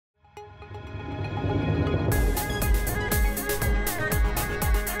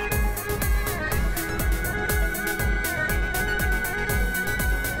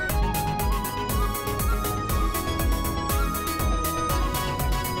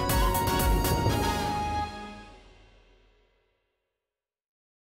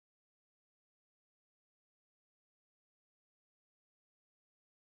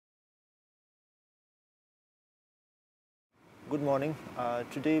Good morning.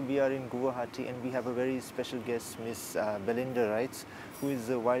 Today we are in Guwahati and we have a very special guest, Miss Belinda Wright, who is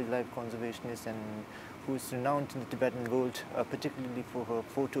a wildlife conservationist and who is renowned in the Tibetan world, particularly for her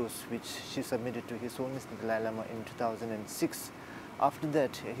photos which she submitted to His Holiness the Dalai Lama in 2006. After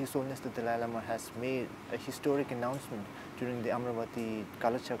that, His Holiness the Dalai Lama has made a historic announcement during the Amravati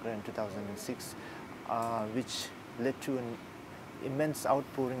Kalachakra in 2006, which led to an immense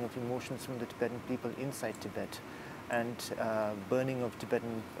outpouring of emotions from the Tibetan people inside Tibet, and burning of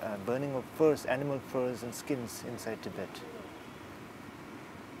furs, animal furs and skins inside Tibet.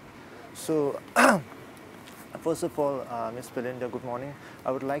 So, first of all, Ms. Belinda, good morning.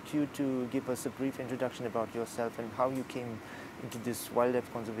 I would like you to give us a brief introduction about yourself and how you came into this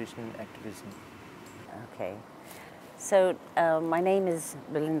wildlife conservation activism. Okay, so my name is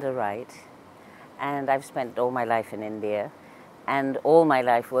Belinda Wright, and I've spent all my life in India and all my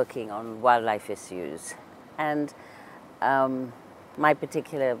life working on wildlife issues. And my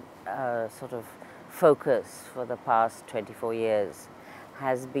particular sort of focus for the past 24 years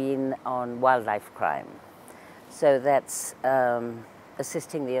has been on wildlife crime. So that's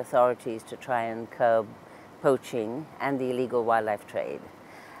assisting the authorities to try and curb poaching and the illegal wildlife trade.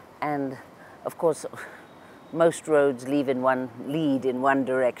 And of course, most roads lead in one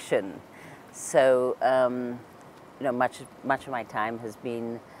direction. So you know, much of my time has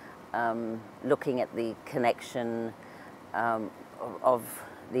been looking at the connection of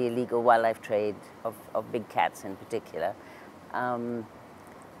the illegal wildlife trade of big cats in particular, and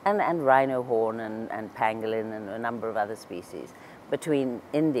rhino horn and pangolin and a number of other species between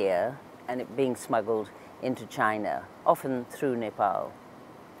India and it being smuggled into China, often through Nepal.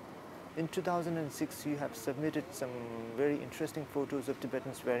 In 2006, you have submitted some very interesting photos of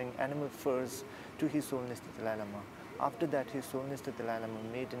Tibetans wearing animal furs to His Holiness the Dalai Lama. After that, His Holiness the Dalai Lama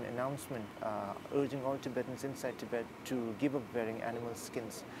made an announcement urging all Tibetans inside Tibet to give up wearing animal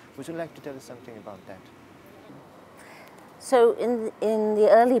skins. Would you like to tell us something about that? So in the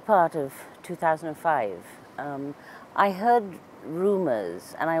early part of 2005, I heard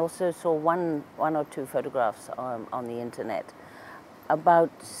rumors, and I also saw one or two photographs on the internet about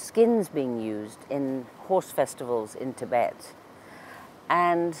skins being used in horse festivals in Tibet.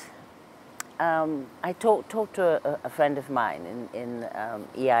 And I talked to a friend of mine in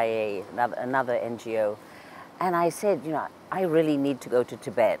EIA, another NGO, and I said, you know, I really need to go to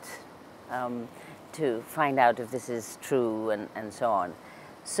Tibet to find out if this is true and so on.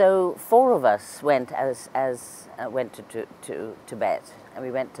 So 4 of us went went to Tibet, and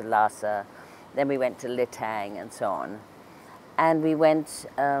we went to Lhasa, then we went to Litang and so on. And we went,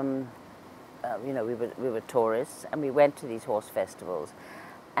 you know, we were tourists, and we went to these horse festivals.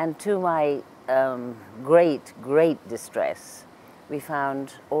 And to my great distress, we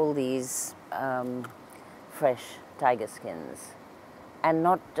found all these fresh tiger skins, and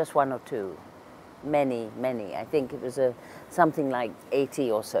not just 1 or 2, many. I think it was something like 80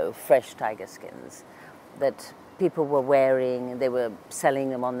 or so fresh tiger skins that people were wearing. They were selling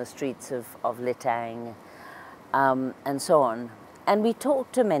them on the streets of Litang. And so on. And we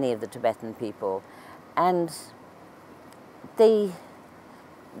talked to many of the Tibetan people, and they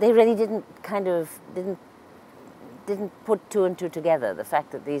really didn't put 2 and 2 together. The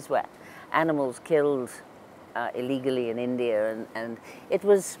fact that these were animals killed illegally in India, and it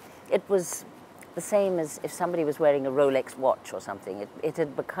was the same as if somebody was wearing a Rolex watch or something. It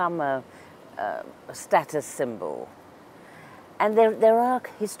had become a status symbol. And there are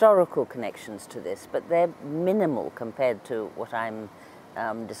historical connections to this, but they're minimal compared to what I'm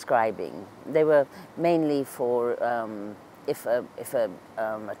describing. They were mainly for if a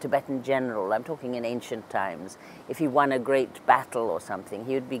Tibetan general, I'm talking in ancient times, if he won a great battle or something,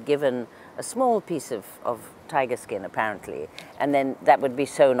 he would be given a small piece of tiger skin, apparently, and then that would be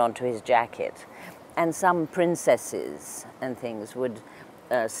sewn onto his jacket. And some princesses and things would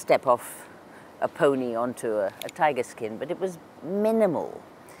step off a pony onto a tiger skin, but it was minimal.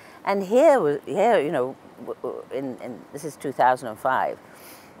 And here, you know, this is 2005,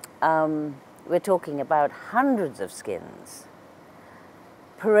 we're talking about hundreds of skins,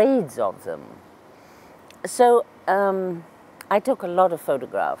 parades of them. So I took a lot of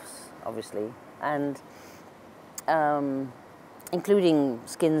photographs, obviously, and including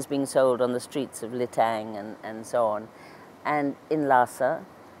skins being sold on the streets of Litang and so on, and in Lhasa.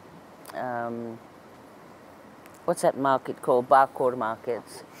 What's that market called? Barkor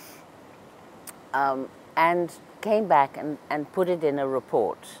markets. And came back and put it in a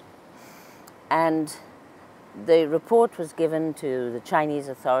report. And the report was given to the Chinese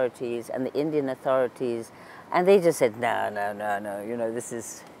authorities and the Indian authorities, and they just said, no, you know, this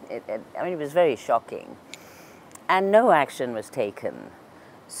is, I mean, it was very shocking. and no action was taken.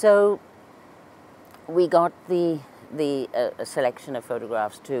 So we got a selection of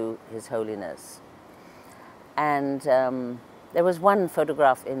photographs to His Holiness, and there was one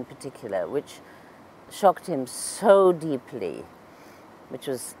photograph in particular which shocked him so deeply, which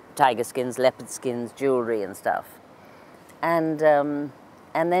was tiger skins, leopard skins, jewelry and stuff. And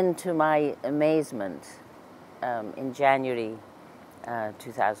then to my amazement, in January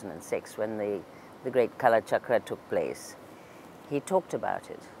 2006, when the great Kala Chakra took place, he talked about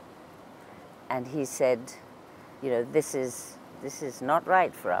it. And he said, you know, this is not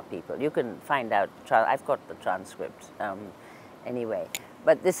right for our people. You can find out, I've got the transcript anyway,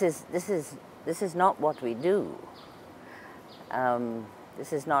 but this is not what we do.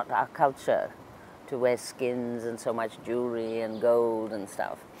 This is not our culture, to wear skins and so much jewelry and gold and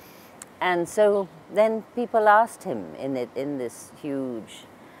stuff. And so then people asked him in this huge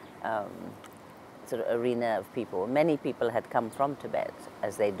sort of arena of people. Many people had come from Tibet,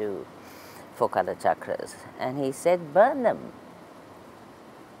 as they do for Kala Chakras, and he said, burn them.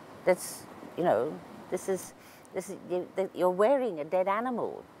 That's, you know, this is you're wearing a dead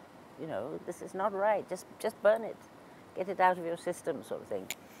animal. You know, this is not right. Just burn it, get it out of your system, sort of thing.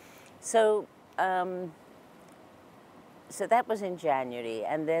 So so that was in January,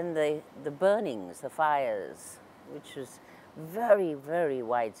 and then the burnings, the fires, which was very, very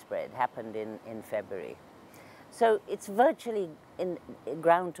widespread, happened in February. So it's virtually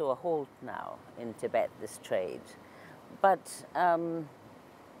ground to a halt now in Tibet, this trade. But the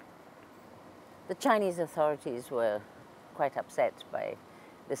Chinese authorities were quite upset by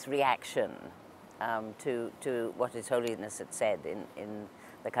this reaction to what His Holiness had said in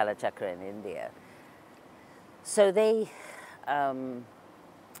the Kala Chakra in India. So they, and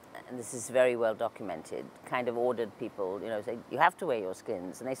this is very well documented, kind of ordered people, you know, say, you have to wear your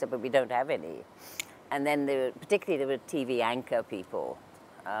skins. And they said, but we don't have any. And then particularly there were TV anchor people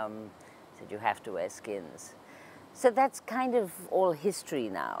said, you have to wear skins. So that's kind of all history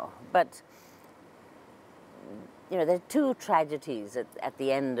now. But, you know, there are two tragedies at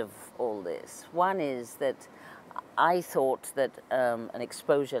the end of all this. One is that I thought that an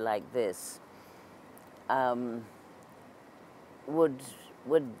exposure like this would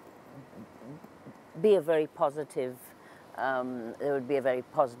be a very positive, there would be a very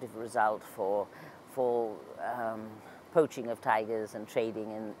positive result for poaching of tigers and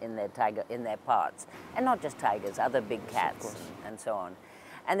trading in their parts, and not just tigers, other big cats and so on.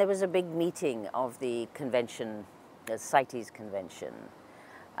 And there was a big meeting of the convention, the CITES convention,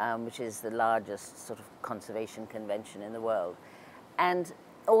 which is the largest sort of conservation convention in the world. And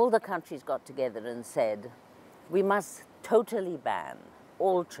all the countries got together and said, we must totally ban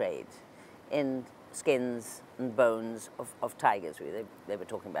all trade in skins and bones of tigers. They were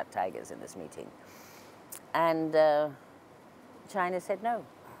talking about tigers in this meeting. And China said no.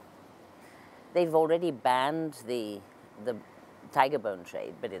 They've already banned the tiger bone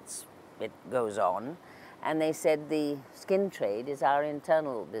trade, but it goes on. And they said the skin trade is our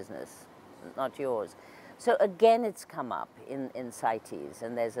internal business, not yours. So again, it's come up in CITES,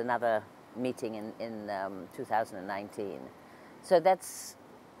 and there's another meeting in 2019. So that's,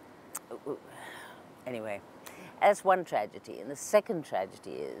 anyway, that's one tragedy. And the second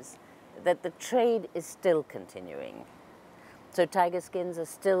tragedy is that the trade is still continuing. So tiger skins are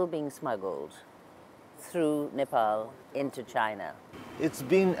still being smuggled through Nepal into China. It's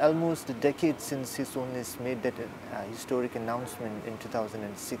been almost a decade since His Holiness made that historic announcement in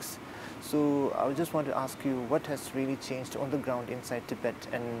 2006. So I just want to ask you, what has really changed on the ground inside Tibet,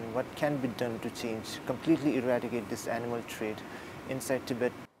 and what can be done to completely eradicate this animal trade inside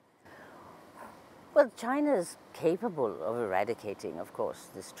Tibet? Well, China is capable of eradicating, of course,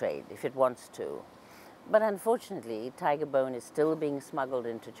 this trade if it wants to. But unfortunately, tiger bone is still being smuggled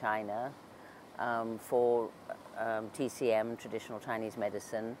into China for TCM, traditional Chinese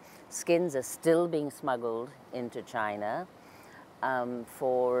medicine. Skins are still being smuggled into China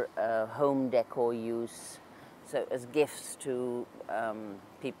for home decor use, so as gifts to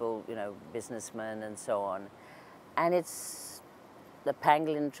people, you know, businessmen and so on. And the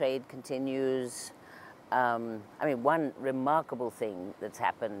pangolin trade continues. I mean, one remarkable thing that's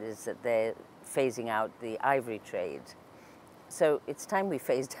happened is that they're phasing out the ivory trade. So it's time we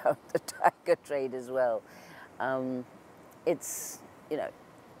phased out the tiger trade as well. It's, you know,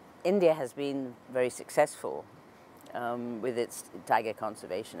 India has been very successful with its tiger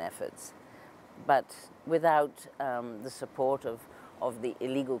conservation efforts, but without the support of the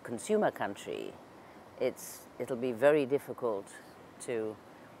illegal consumer country, it'll be very difficult to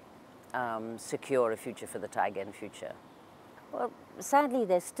secure a future for the tiger in future. Well, sadly,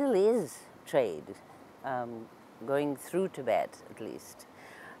 there still is trade going through Tibet at least.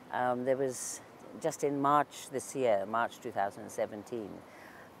 There was, just in March this year, March 2017,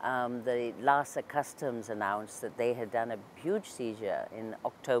 the Lhasa Customs announced that they had done a huge seizure in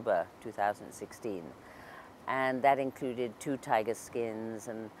October 2016. And that included 2 tiger skins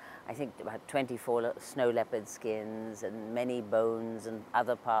and I think about 24 snow leopard skins and many bones and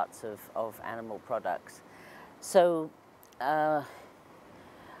other parts of animal products. So, there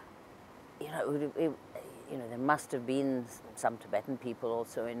must have been some Tibetan people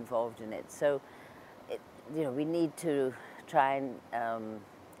also involved in it. So, we need to try and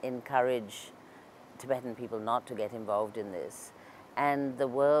encourage Tibetan people not to get involved in this. And the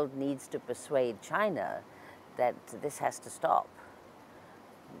world needs to persuade China that this has to stop.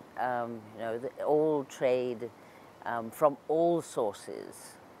 All trade from all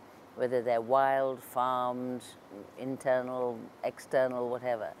sources, whether they're wild, farmed, internal, external,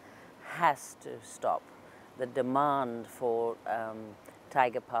 whatever, has to stop. The demand for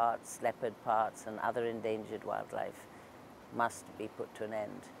tiger parts, leopard parts, and other endangered wildlife must be put to an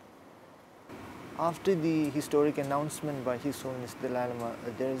end. After the historic announcement by His Holiness the Dalai Lama,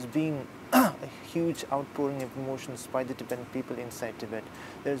 there has been a huge outpouring of emotions by the Tibetan people inside Tibet.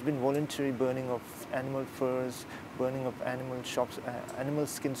 There has been voluntary burning of animal furs, burning of animal shops, animal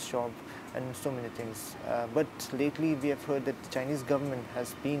skins shop, and so many things. But lately we have heard that the Chinese government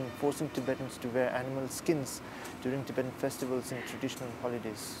has been forcing Tibetans to wear animal skins during Tibetan festivals and traditional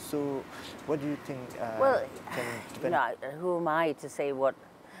holidays. So what do you think? Who am I to say what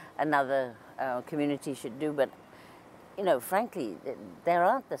another community should do, but frankly, there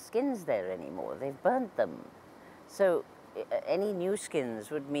aren't the skins there anymore. They've burnt them. So any new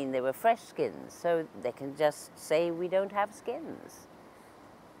skins would mean they were fresh skins. So they can just say we don't have skins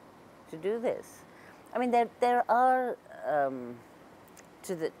to do this. I mean, there are,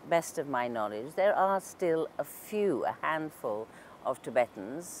 to the best of my knowledge, there are still a handful of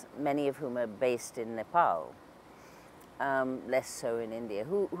Tibetans, many of whom are based in Nepal, less so in India,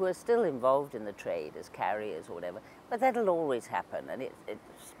 who are still involved in the trade as carriers or whatever. But that'll always happen, and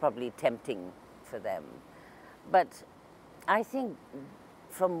it's probably tempting for them. But I think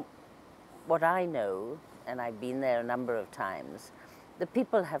from what I know, and I've been there a number of times, the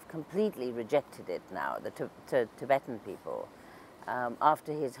people have completely rejected it now, the Tibetan people.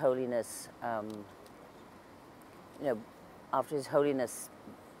 After His Holiness, after His Holiness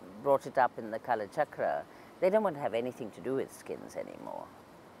brought it up in the Kala Chakra, they don't want to have anything to do with skins anymore.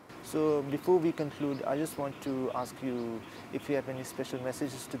 So before we conclude, I just want to ask you if you have any special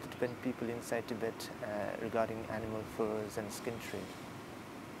messages to the Tibetan people inside Tibet regarding animal furs and skin trade.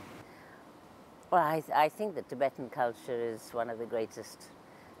 Well, I think that Tibetan culture is one of the greatest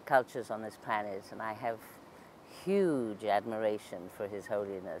cultures on this planet, and I have huge admiration for His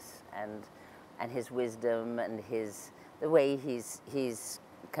Holiness and his wisdom and the way he's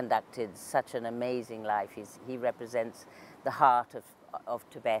conducted such an amazing life. He represents the heart of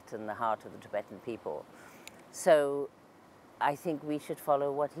Tibet and the heart of the Tibetan people. So I think we should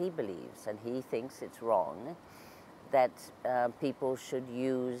follow what he believes, and he thinks it's wrong that people should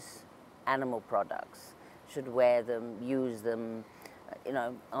use animal products, should wear them, use them,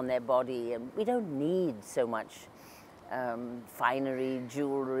 on their body. And we don't need so much finery,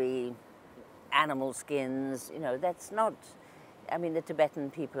 jewelry, animal skins. That's not. I mean, the Tibetan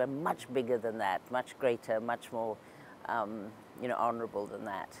people are much bigger than that, much greater, much more, honorable than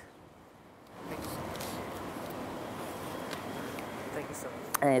that. Thank you so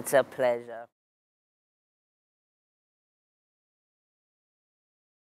much. And it's a pleasure.